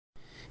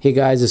Hey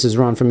guys, this is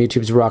Ron from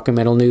YouTube's Rock and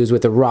Metal News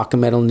with a Rock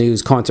and Metal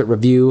News concert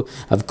review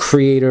of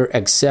Kreator,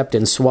 Sept,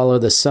 and Swallow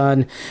the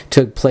Sun.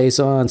 Took place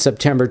on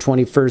September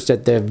 21st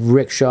at the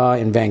Rickshaw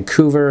in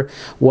Vancouver.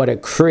 What a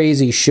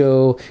crazy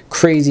show,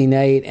 crazy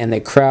night, and the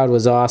crowd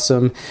was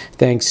awesome.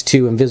 Thanks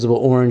to Invisible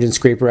Orange and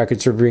Scrape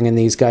Records for bringing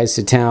these guys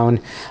to town.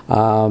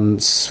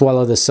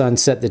 Swallow the Sun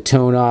set the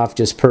tone off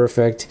just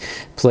perfect.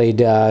 Played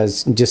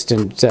just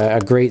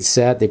a great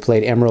set. They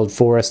played Emerald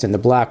Forest and the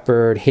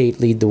Blackbird, Hate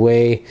Lead the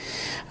Way,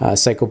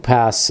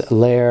 Psychopath's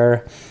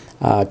Lair,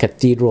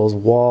 Cathedral's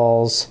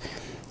Walls,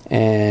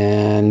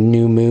 and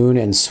New Moon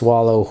and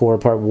Swallow Horror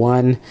Part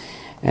 1.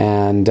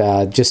 And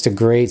just a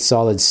great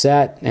solid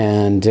set,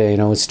 and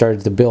it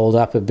started to build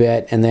up a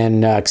bit, and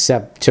then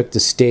Sept took the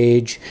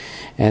stage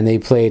and they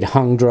played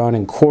Hung, Drawn,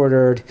 and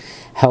Quartered,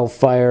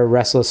 Hellfire,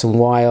 Restless and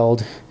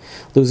Wild,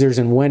 Losers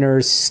and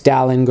Winners,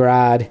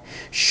 Stalingrad,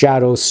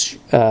 Shadow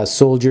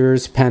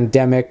Soldiers,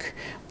 Pandemic,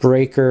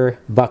 Breaker,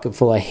 Bucket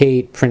Full of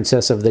Hate,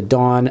 Princess of the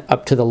Dawn,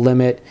 Up to the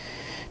Limit,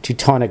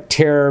 Teutonic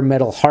Terror,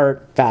 Metal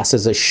Heart, Fast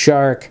as a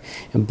Shark,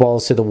 and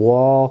Balls to the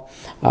Wall.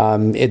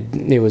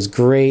 It was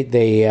great.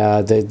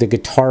 The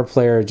guitar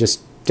player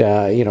just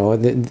they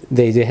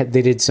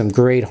did some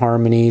great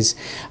harmonies.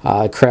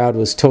 Crowd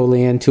was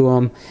totally into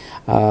them.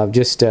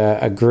 Just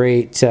a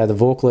great. The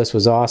vocalist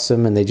was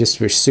awesome, and they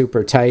just were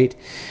super tight.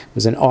 It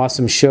was an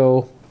awesome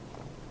show.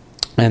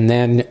 And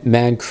then,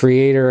 man,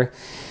 Kreator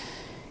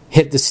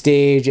hit the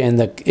stage, and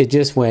it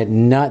just went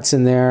nuts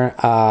in there.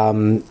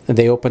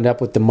 They opened up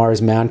with the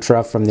Mars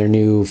Mantra from their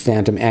new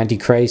Phantom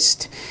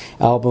Antichrist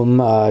album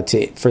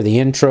for the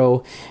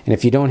intro. And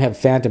if you don't have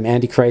Phantom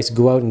Antichrist,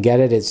 go out and get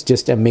it. It's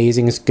just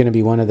amazing. It's going to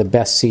be one of the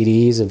best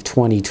CDs of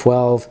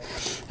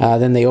 2012.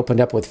 Then they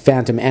opened up with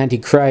Phantom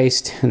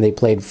Antichrist, and they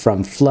played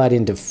From Flood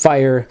into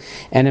Fire,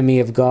 Enemy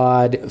of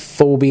God,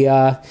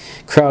 Phobia.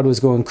 Crowd was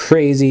going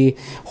crazy.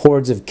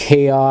 Hordes of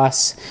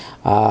Chaos.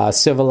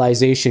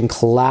 Civilization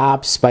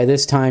Collapse. By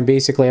this time,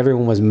 basically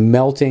everyone was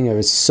melting. It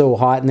was so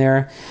hot in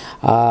there.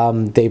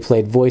 They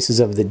played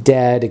Voices of the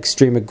Dead,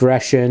 Extreme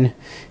Aggression,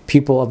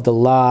 People of the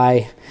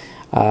Lie.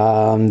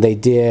 They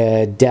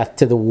did Death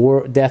to the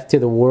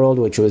World,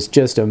 which was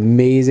just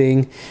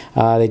amazing.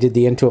 They did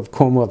the intro of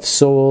Coma of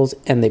Souls,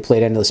 and they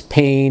played Endless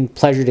Pain,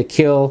 Pleasure to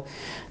Kill,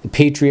 the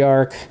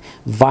Patriarch,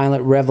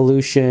 Violent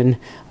Revolution,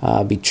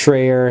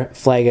 Betrayer,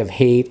 Flag of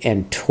Hate,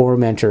 and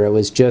Tormentor. It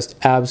was just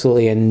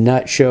absolutely a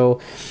nut show,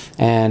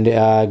 and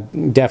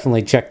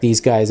definitely check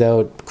these guys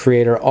out.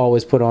 Kreator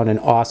always put on an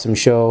awesome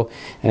show,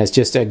 and it's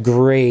just a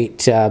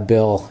great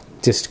bill.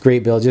 Just a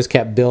great bill. Just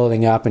kept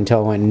building up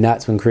until it went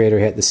nuts when Kreator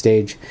hit the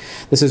stage.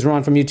 This is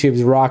Ron from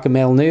YouTube's Rock and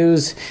Metal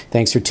News.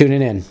 Thanks for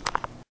tuning in.